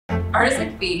Artists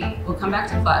like Fee will come back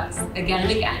to Flux again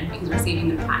and again because we're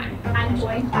saving them time. I'm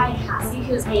joined by Cassie,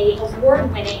 who's an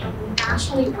award-winning,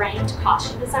 nationally ranked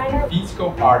costume designer.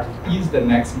 Physical art is the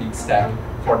next big step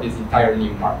for this entire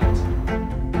new market.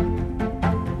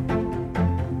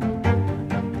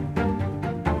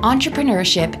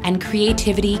 Entrepreneurship and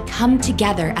creativity come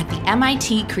together at the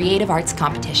MIT Creative Arts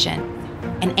Competition,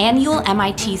 an annual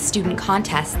MIT student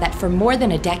contest that for more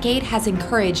than a decade has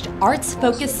encouraged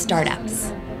arts-focused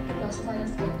startups.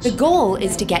 The goal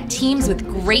is to get teams with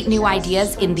great new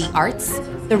ideas in the arts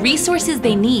the resources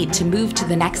they need to move to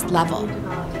the next level.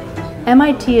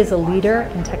 MIT is a leader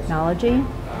in technology,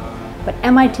 but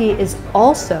MIT is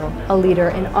also a leader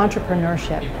in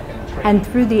entrepreneurship. And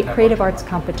through the Creative Arts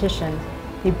Competition,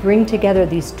 they bring together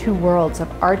these two worlds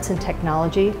of arts and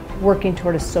technology working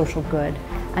toward a social good.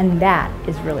 And that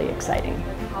is really exciting.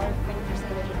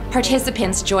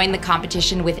 Participants join the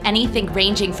competition with anything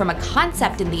ranging from a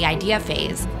concept in the idea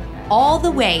phase, all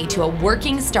the way to a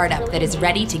working startup that is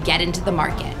ready to get into the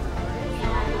market.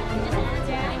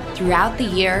 Throughout the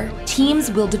year, teams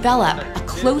will develop a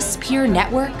close peer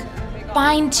network,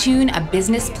 fine-tune a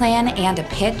business plan and a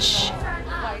pitch,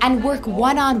 and work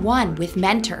one-on-one with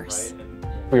mentors.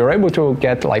 We were able to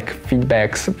get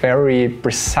feedbacks very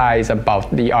precise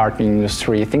about the art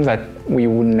industry, things that we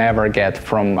would never get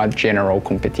from a general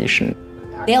competition.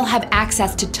 They'll have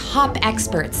access to top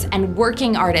experts and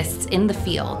working artists in the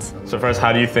field. So first,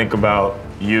 how do you think about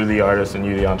you, the artist, and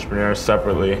you, the entrepreneur,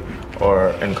 separately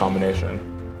or in combination?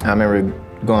 I remember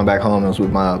going back home, I was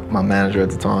with my manager at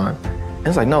the time. And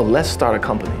it's like, no, let's start a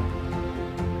company.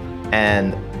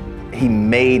 And he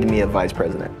made me a vice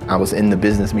president. I was in the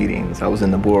business meetings, I was in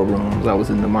the boardrooms, I was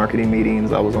in the marketing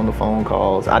meetings, I was on the phone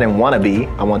calls. I didn't want to be,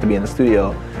 I wanted to be in the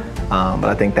studio, but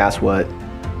I think that's what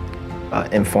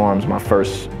informs my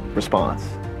first response,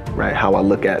 right? How I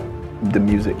look at the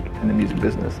music and the music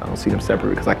business. I don't see them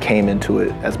separate because I came into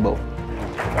it as both.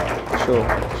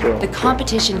 Sure. The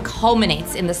competition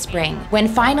culminates in the spring when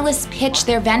finalists pitch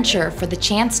their venture for the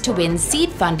chance to win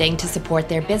seed funding to support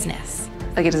their business.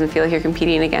 It doesn't feel like you're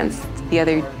competing against the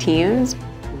other teams.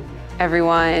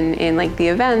 Everyone in the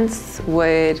events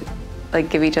would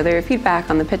give each other feedback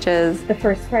on the pitches. The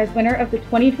first prize winner of the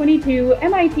 2022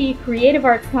 MIT Creative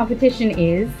Arts Competition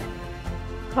is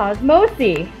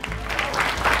Cosmosi.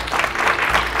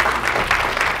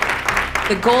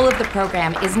 The goal of the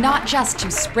program is not just to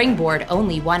springboard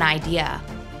only one idea.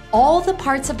 All the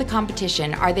parts of the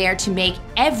competition are there to make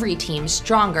every team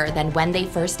stronger than when they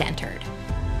first entered.